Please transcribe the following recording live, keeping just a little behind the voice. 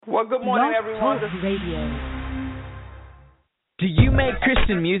Well, good morning, everyone. Radio. Do you make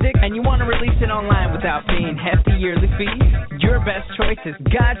Christian music and you want to release it online without paying hefty yearly fees? Your best choice is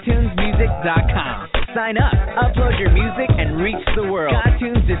GodTunesMusic.com. Sign up, upload your music, and reach the world.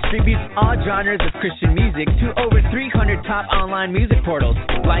 GodTunes distributes all genres of Christian music to over 300 top online music portals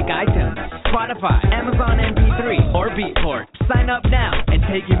like iTunes, Spotify, Amazon MP3, or Beatport. Sign up now and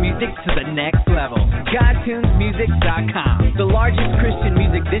take your music to the next level. GodTunesMusic.com, the largest Christian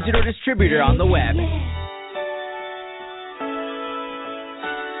music digital distributor on the web.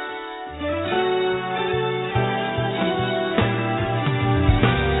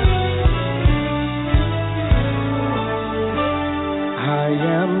 I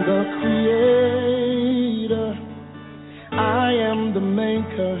am the creator, I am the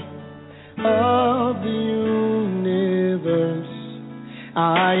maker of the universe.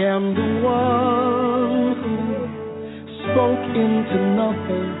 I am the one who spoke into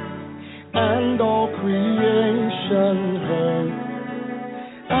nothing and all creation heard.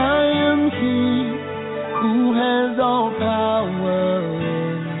 I am he who has all power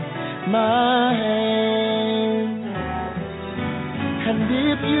in my hand. And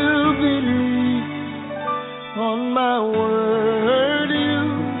if you believe on my word, you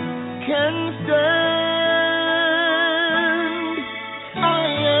can stand. I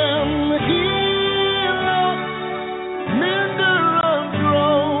am the healer, mender of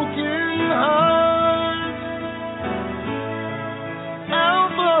broken hearts,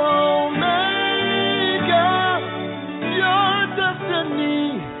 Alpha, Omega, your destiny,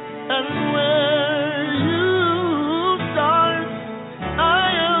 and where you start.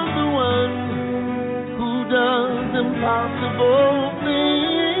 Impossible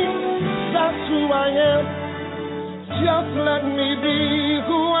things, that's who I am. Just let me be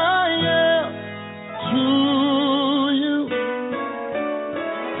who I am to you.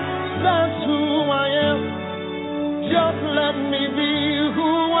 That's who I am. Just let me be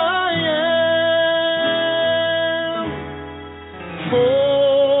who I am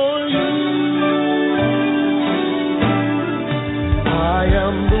for you. I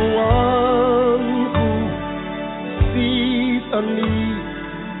am the one a need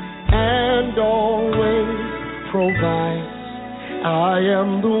and always provides. I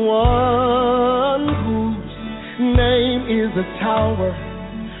am the one whose name is a tower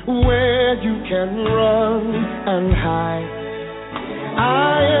where you can run and hide.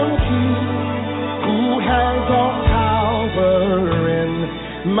 I am he who has all power in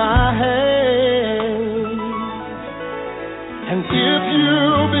my hand. And if you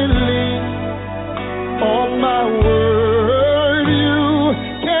believe on my word,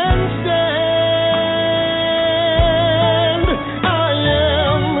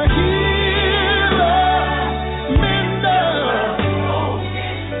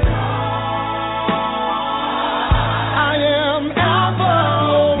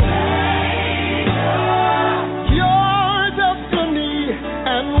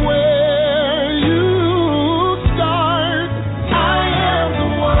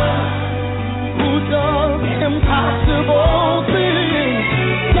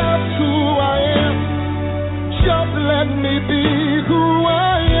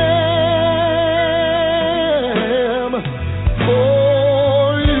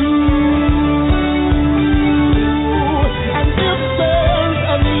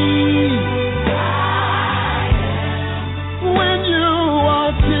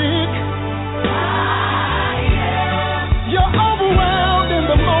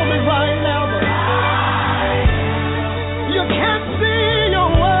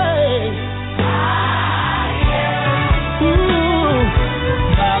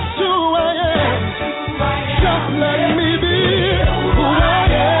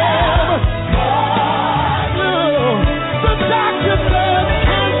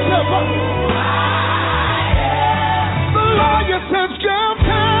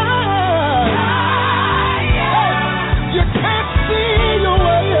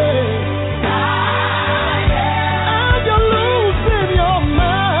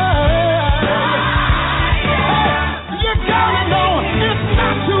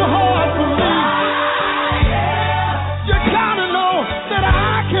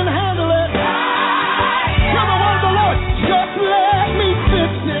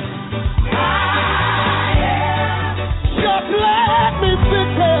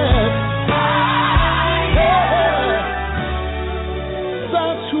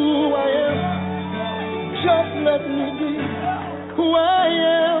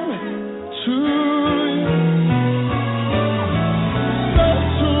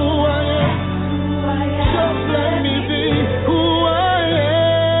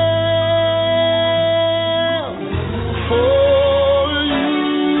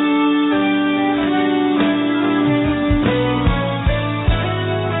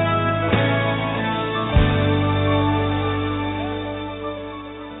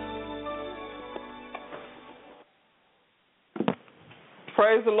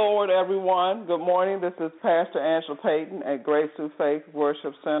 Praise the Lord, everyone. Good morning. This is Pastor Angela Payton at Grace Through Faith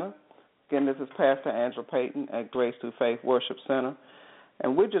Worship Center. Again, this is Pastor Angela Payton at Grace Through Faith Worship Center.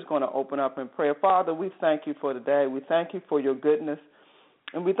 And we're just going to open up in prayer. Father, we thank you for today. We thank you for your goodness.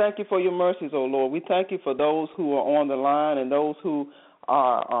 And we thank you for your mercies, oh Lord. We thank you for those who are on the line and those who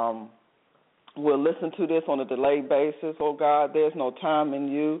are will listen to this on a delayed basis, oh God. There's no time in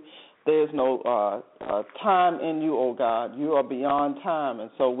you. There's no time in you, oh God. You are beyond time.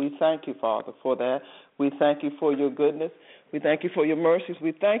 And so we thank you, Father, for that. We thank you for your goodness. We thank you for your mercies.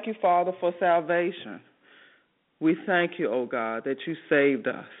 We thank you, Father, for salvation. We thank you, oh God, that you saved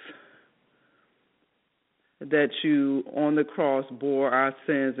us, that you on the cross bore our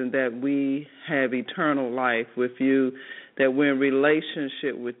sins and that we have eternal life with you, that we're in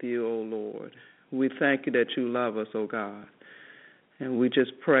relationship with you, oh Lord. We thank you that you love us, oh God. And we just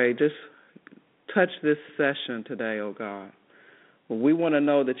pray, just touch this session today, oh God. We want to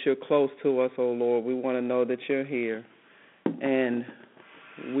know that you're close to us, oh Lord. We want to know that you're here. And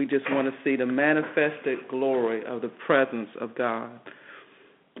we just want to see the manifested glory of the presence of God.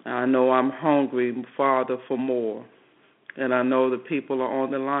 I know I'm hungry, Father, for more. And I know the people are on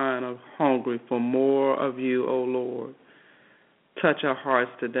the line are hungry for more of you, oh Lord. Touch our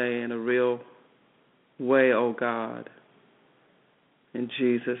hearts today in a real way, oh God. In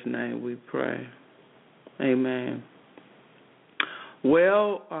Jesus' name we pray. Amen.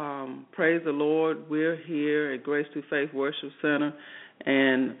 Well, praise the Lord. We're here at Grace Through Faith Worship Center,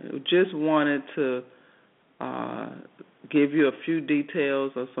 and just wanted to give you a few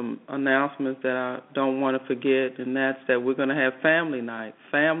details of some announcements that I don't want to forget, and that's that we're going to have Family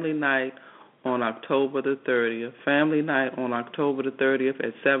Night on October the 30th. Family Night on October the 30th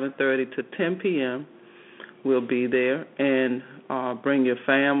at 7:30 to 10 p.m. We'll be there, and bring your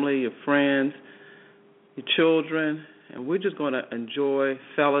family, your friends, your children, and we're just going to enjoy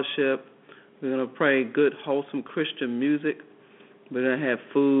fellowship. We're going to play good, wholesome Christian music. We're going to have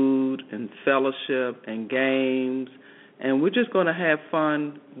food and fellowship and games, and we're just going to have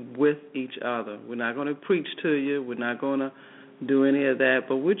fun with each other. We're not going to preach to you. We're not going to do any of that,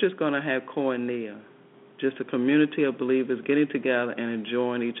 but we're just going to have koinonia, just a community of believers getting together and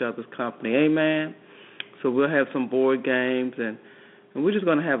enjoying each other's company. Amen. So we'll have some board games, and we're just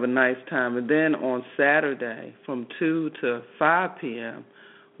going to have a nice time. And then on Saturday from 2 to 5 p.m.,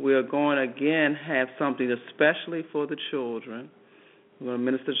 we're going to again have something especially for the children. We're going to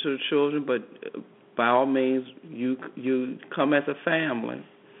minister to the children, but by all means, you come as a family,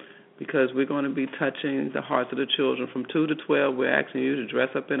 because we're going to be touching the hearts of the children. From 2 to 12, we're asking you to dress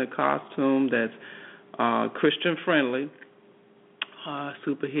up in a costume that's Christian-friendly,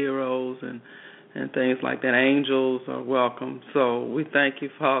 superheroes and things like that. Angels are welcome. So we thank you,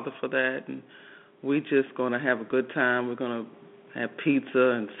 Father, for that. And we're just going to have a good time. We're going to have pizza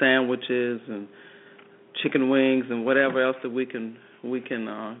and sandwiches and chicken wings and whatever else that we can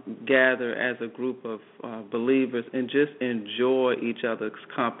gather as a group of believers and just enjoy each other's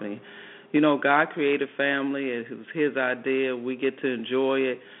company. You know, God created family. It was his idea. We get to enjoy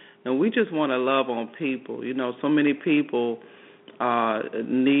it. And we just want to love on people. You know, so many people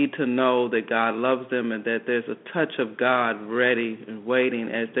need to know that God loves them and that there's a touch of God ready and waiting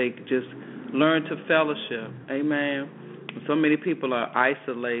as they just learn to fellowship. Amen. So many people are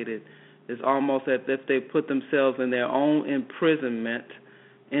isolated. It's almost as if they put themselves in their own imprisonment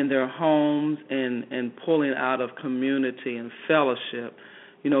in their homes and pulling out of community and fellowship.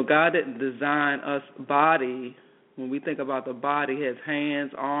 You know, God didn't design us body. When we think about the body, it has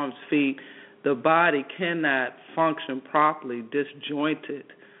hands, arms, feet. The body cannot function properly disjointed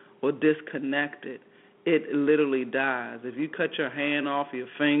or disconnected. It literally dies. If you cut your hand off, your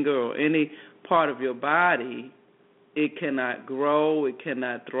finger, or any part of your body, it cannot grow, it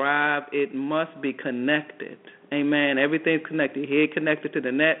cannot thrive. It must be connected. Amen. Everything's connected. Head connected to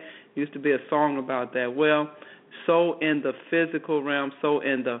the neck. Used to be a song about that. Well, so in the physical realm, so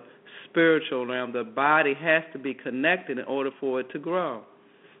in the spiritual realm, the body has to be connected in order for it to grow,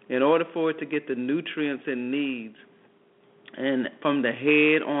 in order for it to get the nutrients it needs, and from the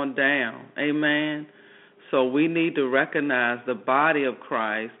head on down. Amen. So we need to recognize the body of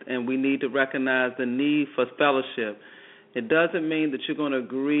Christ, and we need to recognize the need for fellowship. It doesn't mean that you're going to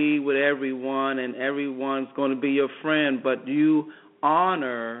agree with everyone and everyone's going to be your friend, but you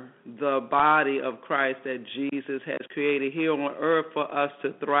honor the body of Christ that Jesus has created here on earth for us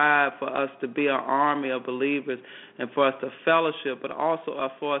to thrive, for us to be an army of believers, and for us to fellowship, but also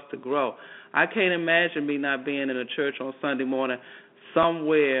for us to grow. I can't imagine me not being in a church on Sunday morning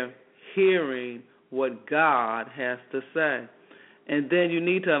somewhere hearing what God has to say. And then you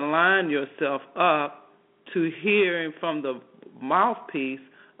need to align yourself up to hearing from the mouthpiece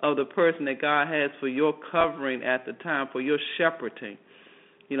of the person that God has for your covering at the time, for your shepherding.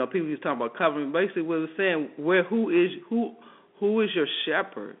 You know, people used to talk about covering. Basically, what it's saying, who is your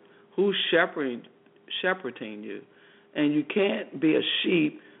shepherd? Who's shepherding you? And you can't be a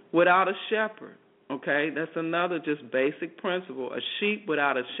sheep without a shepherd. Okay, that's another just basic principle. A sheep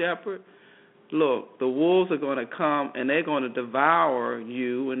without a shepherd, look, the wolves are going to come and they're going to devour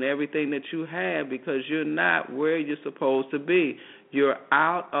you and everything that you have because you're not where you're supposed to be. You're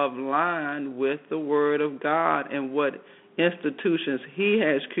out of line with the Word of God and what institutions He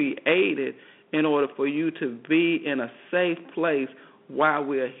has created in order for you to be in a safe place while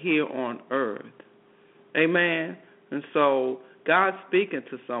we're here on earth. Amen? And so God's speaking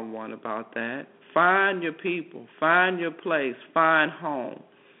to someone about that. Find your people. Find your place. Find home.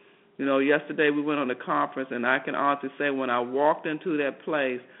 You know, yesterday we went on a conference, and I can honestly say when I walked into that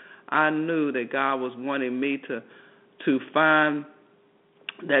place, I knew that God was wanting me to find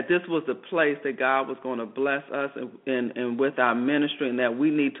that this was the place that God was going to bless us and with our ministry, and that we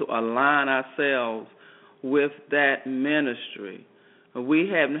need to align ourselves with that ministry. We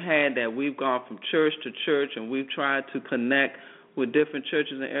haven't had that. We've gone from church to church, and we've tried to connect with different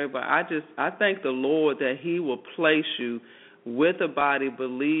churches and everybody. I thank the Lord that He will place you with a body of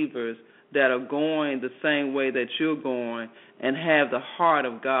believers that are going the same way that you're going and have the heart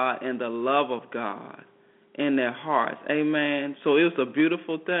of God and the love of God in their hearts. Amen. So it was a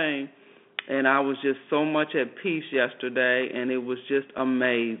beautiful thing, and I was just so much at peace yesterday, and it was just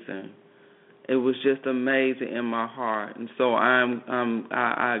amazing. It was just amazing in my heart. And so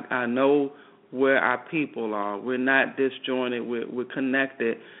I know where our people are. We're not disjointed. We're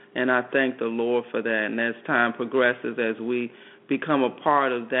connected, and I thank the Lord for that. And as time progresses, as we become a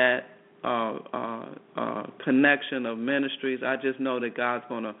part of that connection of ministries, I just know that God's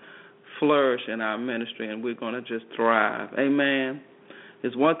going to flourish in our ministry, and we're going to just thrive. Amen.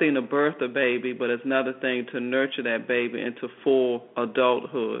 It's one thing to birth a baby, but it's another thing to nurture that baby into full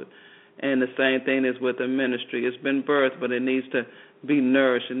adulthood. And the same thing is with the ministry. It's been birthed, but it needs to be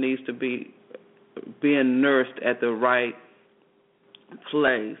nourished. It needs to be being nursed at the right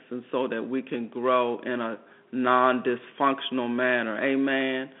place, and so that we can grow in a non-dysfunctional manner.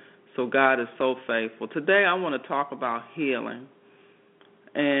 Amen. So God is so faithful. Today I want to talk about healing.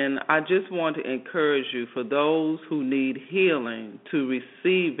 And I just want to encourage you, for those who need healing, to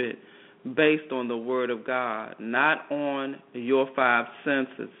receive it based on the Word of God, not on your five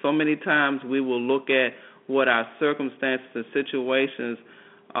senses. So many times we will look at what our circumstances and situations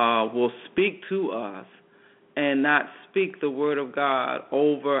will speak to us and not speak the Word of God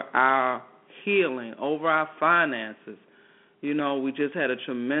over our healing, over our finances. You know, we just had a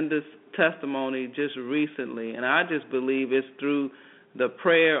tremendous testimony just recently, and I just believe it's through the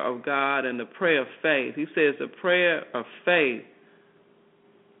prayer of God and the prayer of faith. He says the prayer of faith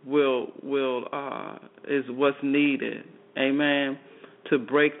is what's needed, amen, to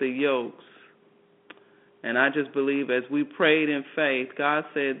break the yokes. And I just believe as we prayed in faith, God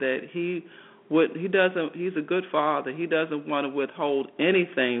said that He's a good Father. He doesn't want to withhold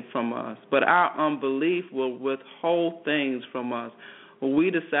anything from us, but our unbelief will withhold things from us. When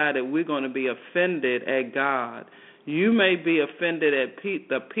we decide that we're going to be offended at God, you may be offended at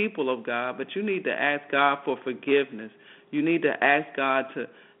the people of God, but you need to ask God for forgiveness. You need to ask God to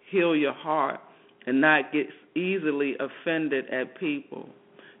heal your heart and not get easily offended at people.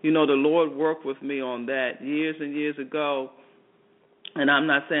 You know, the Lord worked with me on that years and years ago, and I'm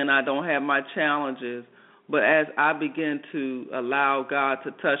not saying I don't have my challenges, but as I begin to allow God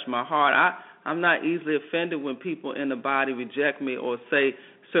to touch my heart, I'm not easily offended when people in the body reject me or say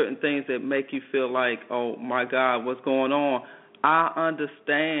certain things that make you feel like, oh, my God, what's going on? I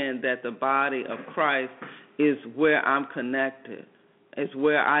understand that the body of Christ is where I'm connected. It's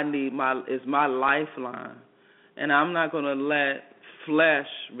where I need is my lifeline. And I'm not going to let flesh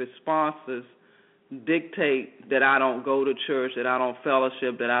responses dictate that I don't go to church, that I don't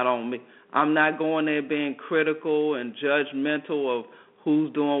fellowship, that I don't meet. I'm not going there being critical and judgmental of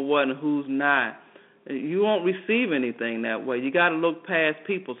who's doing what and who's not. You won't receive anything that way. You got to look past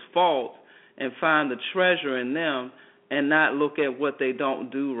people's faults and find the treasure in them and not look at what they don't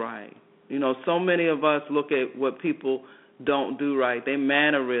do right. You know, so many of us look at what people don't do right, their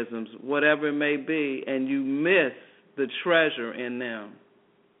mannerisms, whatever it may be, and you miss the treasure in them.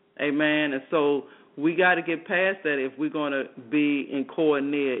 Amen. And so we got to get past that if we're going to be in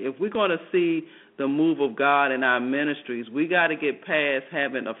koinonia. If we're going to see the move of God in our ministries, we got to get past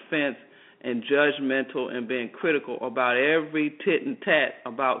having offense and judgmental and being critical about every tit and tat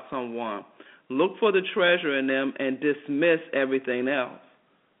about someone. Look for the treasure in them and dismiss everything else.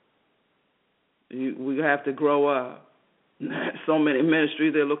 We have to grow up. So many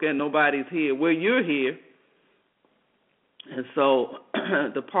ministries, they look at nobody's here. Well, you're here. And so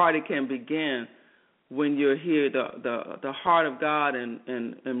the party can begin when you're here. The heart of God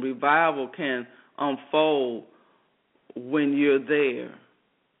and revival can unfold when you're there,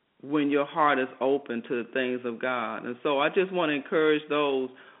 when your heart is open to the things of God. And so I just want to encourage those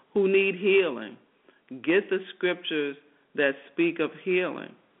who need healing. Get the scriptures that speak of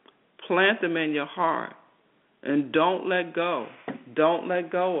healing. Plant them in your heart. And don't let go. Don't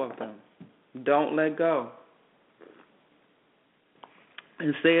let go of them. Don't let go.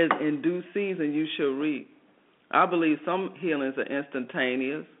 It says, in due season you shall reap. I believe some healings are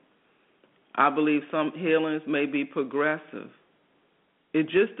instantaneous. I believe some healings may be progressive. It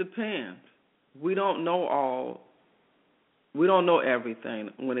just depends. We don't know all. We don't know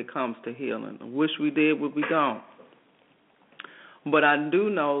everything when it comes to healing. I wish we did, but we don't. But I do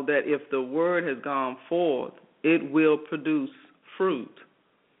know that if the word has gone forth, it will produce fruit.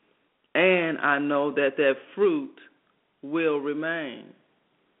 And I know that that fruit will remain.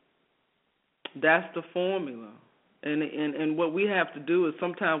 That's the formula. And what we have to do is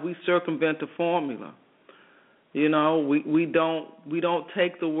sometimes we circumvent the formula. You know, we don't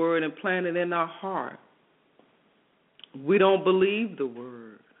take the word and plant it in our heart. We don't believe the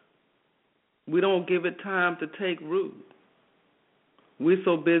word. We don't give it time to take root. We're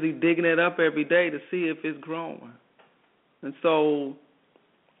so busy digging it up every day to see if it's growing. And so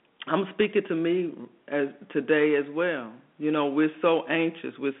I'm speaking to me today as well. You know, we're so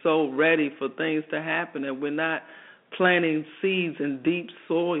anxious. We're so ready for things to happen, and we're not planting seeds in deep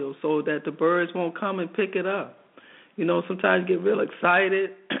soil so that the birds won't come and pick it up. You know, sometimes you get real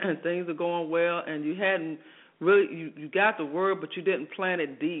excited and things are going well, and you hadn't really, you got the word, but you didn't plant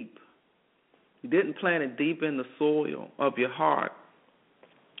it deep. You didn't plant it deep in the soil of your heart.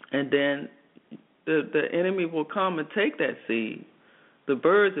 And then the enemy will come and take that seed. The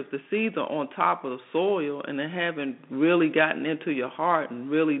birds, if the seeds are on top of the soil and they haven't really gotten into your heart and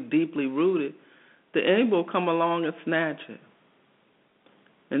really deeply rooted, the enemy will come along and snatch it.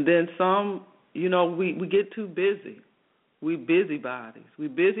 And then some, you know, we get too busy. We busybodies. We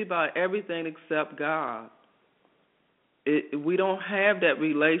busy about everything except God. We don't have that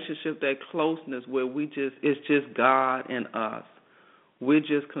relationship, that closeness where it's just God and us. We're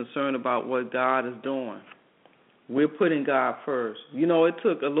just concerned about what God is doing. We're putting God first. You know, it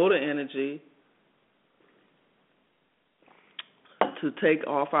took a little energy to take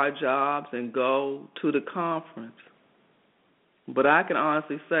off our jobs and go to the conference. But I can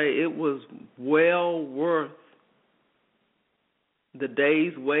honestly say it was well worth the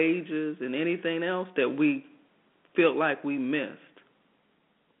day's wages and anything else that we felt like we missed,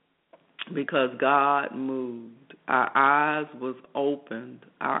 because God moved. Our eyes was opened.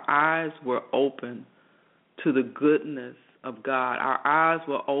 Our eyes were open to the goodness of God. Our eyes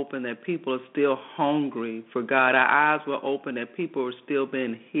were open that people are still hungry for God. Our eyes were open that people are still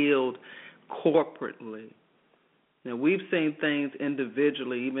being healed corporately. Now, we've seen things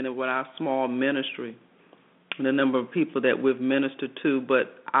individually, even with our small ministry, and the number of people that we've ministered to,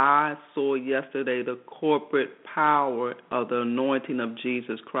 but I saw yesterday the corporate power of the anointing of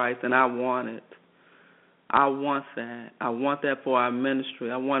Jesus Christ, and I want it. I want that. I want that for our ministry.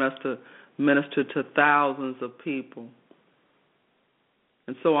 I want us to minister to thousands of people.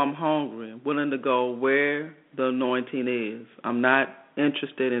 And so I'm hungry. I'm willing to go where the anointing is. I'm not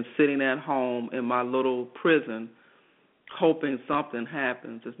interested in sitting at home in my little prison hoping something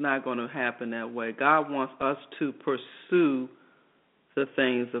happens. It's not going to happen that way. God wants us to pursue the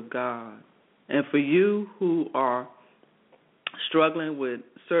things of God. And for you who are struggling with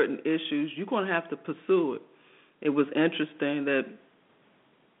certain issues, you're going to have to pursue it. It was interesting that,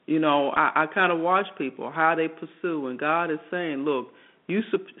 you know, I kind of watch people, how they pursue, and God is saying, look,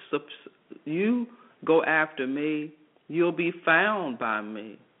 you go after me, you'll be found by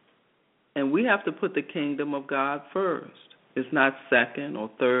me. And we have to put the kingdom of God first. It's not second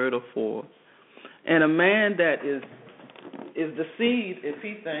or third or fourth. And a man that is deceived if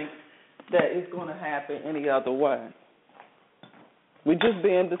he thinks that it's going to happen any other way. We're just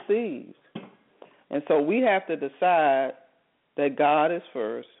being deceived. And so we have to decide that God is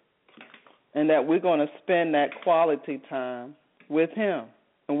first and that we're going to spend that quality time with him.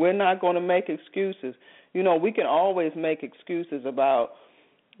 And we're not going to make excuses. You know, we can always make excuses about,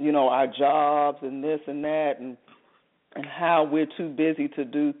 you know, our jobs and this and that and how we're too busy to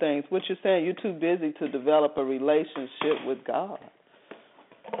do things. What you're saying, you're too busy to develop a relationship with God.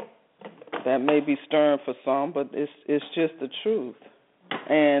 That may be stern for some, but it's just the truth.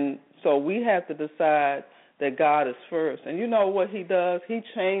 And so we have to decide that God is first. And you know what he does? He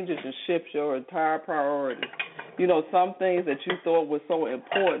changes and shifts your entire priorities. You know, some things that you thought were so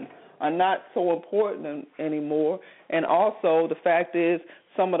important are not so important anymore. And also the fact is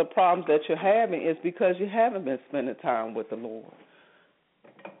some of the problems that you're having is because you haven't been spending time with the Lord.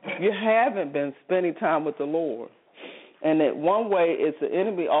 You haven't been spending time with the Lord. And that one way is the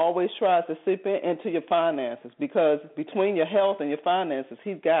enemy always tries to seep into your finances, because between your health and your finances,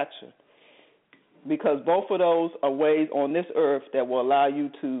 he's got you. Because both of those are ways on this earth that will allow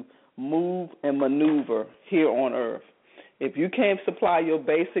you to move and maneuver here on earth. If you can't supply your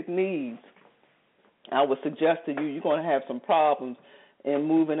basic needs, I would suggest to you you're going to have some problems in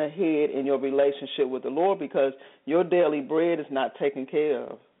moving ahead in your relationship with the Lord, because your daily bread is not taken care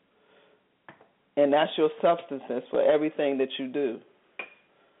of. And that's your substance for everything that you do.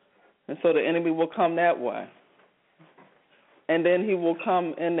 And so the enemy will come that way. And then he will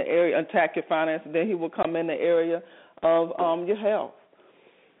come in the area, attack your finances, and then he will come in the area of your health.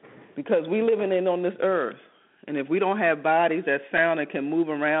 Because we living in on this earth, and if we don't have bodies that sound and can move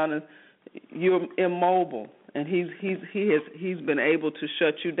around, and you're immobile, and he's been able to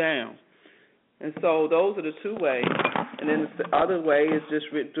shut you down. And so those are the two ways. And then the other way is just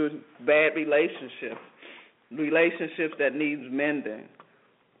through bad relationships that needs mending.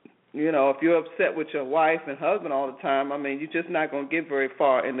 You know, if you're upset with your wife and husband all the time, I mean, you're just not going to get very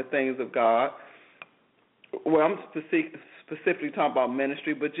far in the things of God. Well, I'm specifically talking about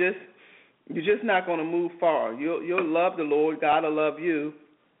ministry, but you're just not going to move far. You'll love the Lord, God will love you,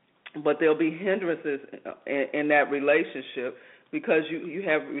 but there'll be hindrances in that relationship because you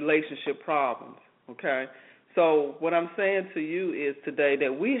have relationship problems, okay? So what I'm saying to you is today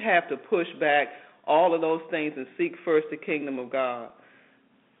that we have to push back all of those things and seek first the kingdom of God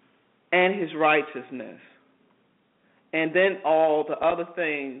and his righteousness. And then all the other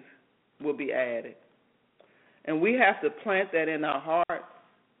things will be added. And we have to plant that in our heart,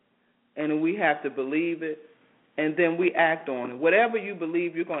 and we have to believe it, and then we act on it. Whatever you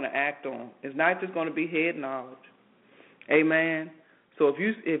believe you're going to act on, it's not just going to be head knowledge. Amen. So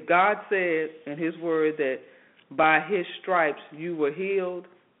if God said in his word that by his stripes you were healed,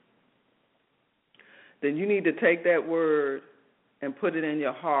 then you need to take that word and put it in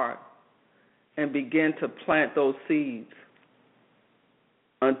your heart and begin to plant those seeds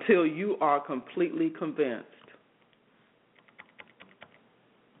until you are completely convinced.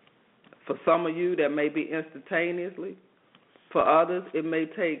 For some of you, that may be instantaneously. For others, it may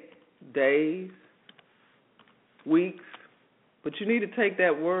take days, weeks. But you need to take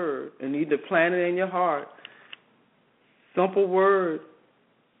that word and need to plant it in your heart. Simple word,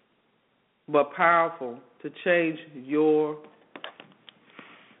 but powerful to change your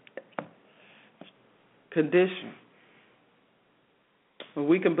condition.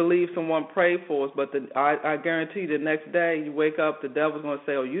 We can believe someone prayed for us, but I guarantee the next day you wake up, the devil's going to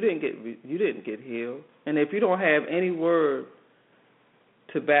say, "Oh, you didn't get healed." And if you don't have any word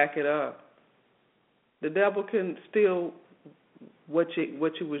to back it up, the devil can steal what you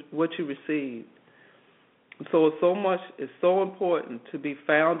received. So it's so important to be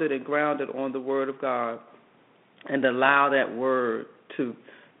founded and grounded on the Word of God, and allow that Word to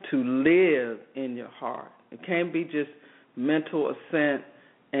live in your heart. It can't be just mental assent,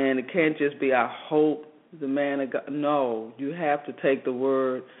 and it can't just be I hope the man of God. No, you have to take the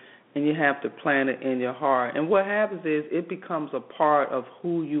Word and you have to plant it in your heart. And what happens is it becomes a part of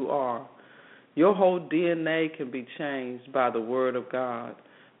who you are. Your whole DNA can be changed by the Word of God.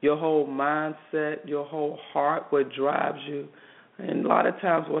 Your whole mindset, your whole heart, what drives you. And a lot of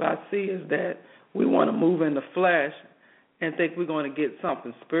times what I see is that we want to move in the flesh and think we're going to get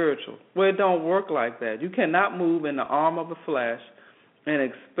something spiritual. Well, it don't work like that. You cannot move in the arm of the flesh and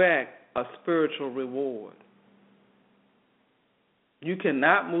expect a spiritual reward. You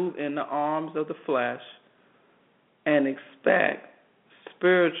cannot move in the arms of the flesh and expect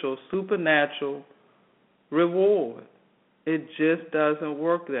spiritual, supernatural reward. It just doesn't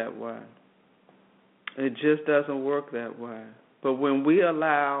work that way. It just doesn't work that way. But when we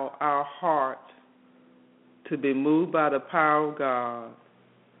allow our hearts to be moved by the power of God,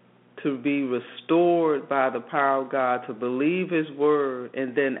 to be restored by the power of God, to believe his word,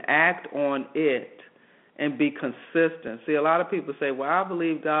 and then act on it and be consistent. See, a lot of people say, well, I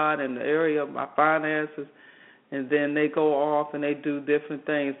believe God in the area of my finances, and then they go off and they do different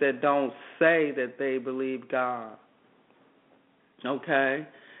things that don't say that they believe God. Okay?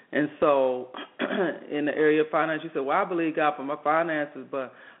 And so in the area of finance, you say, well, I believe God for my finances,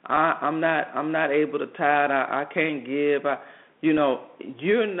 but I'm not able to tithe. I can't give.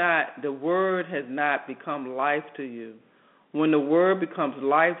 The word has not become life to you. When the word becomes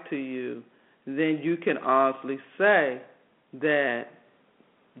life to you, then you can honestly say that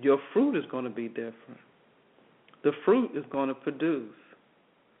your fruit is going to be different. The fruit is going to produce.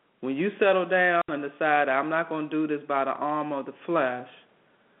 When you settle down and decide, I'm not going to do this by the arm of the flesh,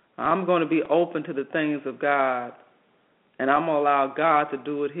 I'm going to be open to the things of God, and I'm going to allow God to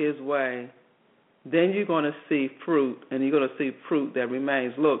do it His way, then you're going to see fruit, and you're going to see fruit that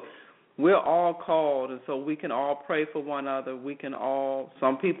remains. Look, we're all called, and so we can all pray for one another. We can all,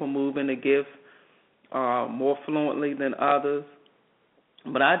 some people move into gifts more fluently than others,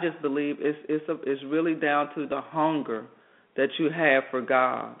 but I just believe it's really down to the hunger that you have for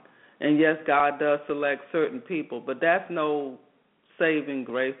God. And yes, God does select certain people, but that's no saving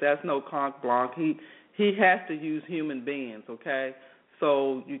grace. That's no carte blanche. He has to use human beings, okay?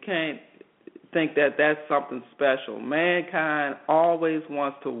 So you can't think that that's something special. Mankind always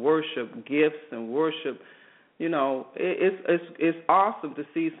wants to worship gifts and worship. You know, it's awesome to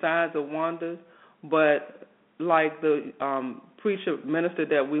see signs and wonders, but like the preacher minister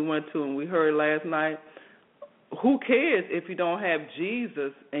that we went to and we heard last night, who cares if you don't have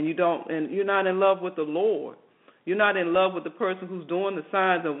Jesus and you're not in love with the Lord? You're not in love with the person who's doing the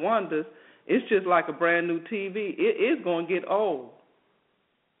signs and wonders. It's just like a brand new TV. It is going to get old.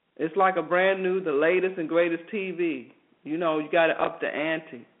 It's like a brand new, the latest and greatest TV. You know, you got to up the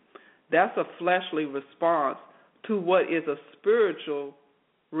ante. That's a fleshly response to what is a spiritual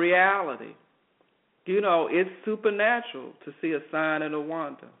reality. You know, it's supernatural to see a sign and a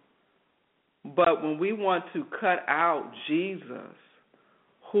wonder. But when we want to cut out Jesus,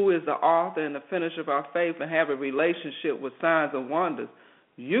 who is the author and the finisher of our faith, and have a relationship with signs and wonders,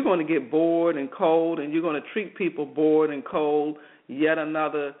 you're going to get bored and cold, and you're going to treat people bored and cold, yet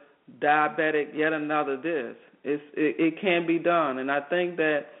another diabetic, yet another this. It can be done. And I think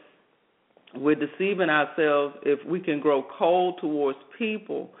that we're deceiving ourselves if we can grow cold towards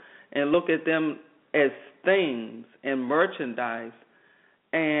people and look at them as things and merchandise.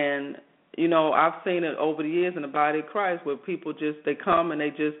 And you know, I've seen it over the years in the body of Christ where people they come and they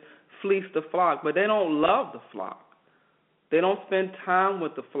just fleece the flock, but they don't love the flock. They don't spend time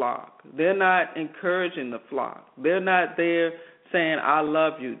with the flock. They're not encouraging the flock. They're not there saying, I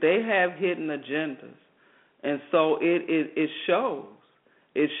love you. They have hidden agendas. And so it shows.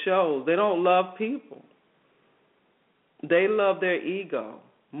 It shows. They don't love people. They love their ego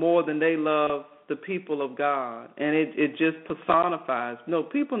more than they love the people of God, and it just personifies. No,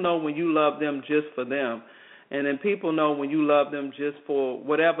 people know when you love them just for them, and then people know when you love them just for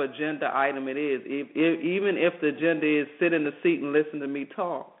whatever agenda item it is, even if the agenda is sit in the seat and listen to me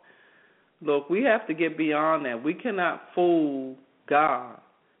talk. Look, we have to get beyond that. We cannot fool God.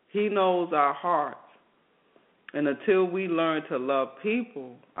 He knows our hearts, and until we learn to love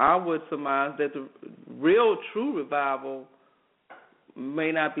people, I would surmise that the real, true revival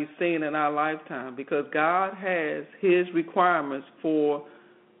may not be seen in our lifetime, because God has His requirements for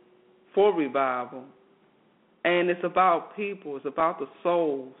revival, and it's about people. It's about the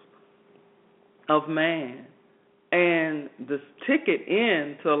souls of man, and the ticket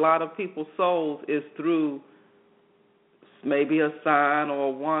in to a lot of people's souls is through maybe a sign or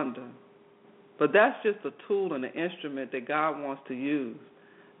a wonder, but that's just a tool and an instrument that God wants to use.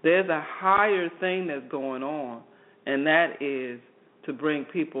 There's a higher thing that's going on, and that is to bring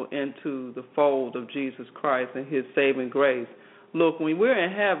people into the fold of Jesus Christ and His saving grace. Look, when we're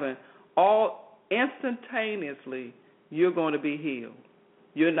in heaven, all instantaneously you're going to be healed.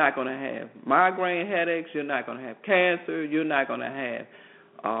 You're not going to have migraine headaches. You're not going to have cancer. You're not going to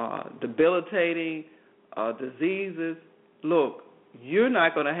have debilitating diseases. Look, you're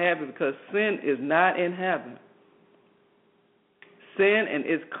not going to have it because sin is not in heaven. Sin and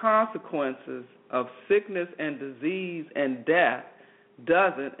its consequences of sickness and disease and death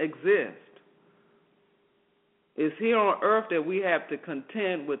doesn't exist. It's here on earth that we have to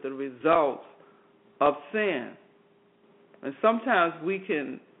contend with the results of sin. And sometimes we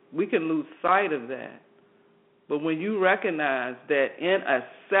can lose sight of that. But when you recognize that in a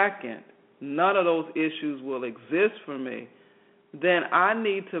second none of those issues will exist for me, then I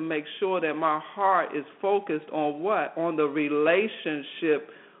need to make sure that my heart is focused on what? On the relationship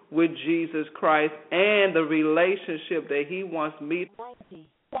with Jesus Christ and the relationship that He wants me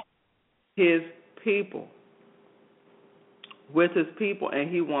to His people, with His people,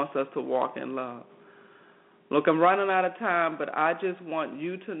 and He wants us to walk in love. Look, I'm running out of time, but I just want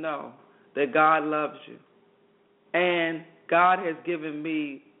you to know that God loves you, and God has given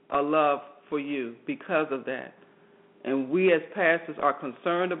me a love for you because of that. And we as pastors are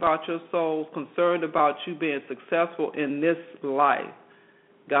concerned about your souls, concerned about you being successful in this life.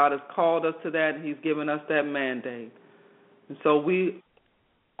 God has called us to that, and He's given us that mandate. And so we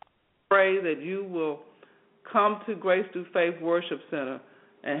pray that you will come to Grace Through Faith Worship Center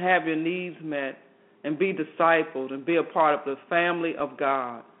and have your needs met and be discipled and be a part of the family of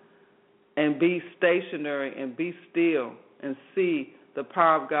God and be stationary and be still and see the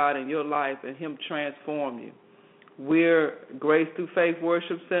power of God in your life and Him transform you. We're Grace Through Faith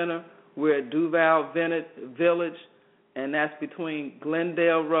Worship Center. We're at Duval Village, and that's between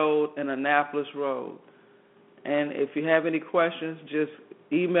Glendale Road and Annapolis Road. And if you have any questions, just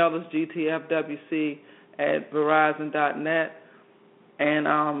email us, gtfwc@verizon.net, and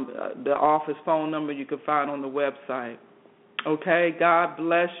the office phone number you can find on the website. Okay, God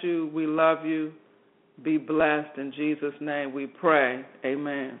bless you. We love you. Be blessed. In Jesus' name we pray.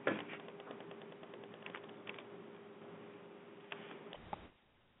 Amen.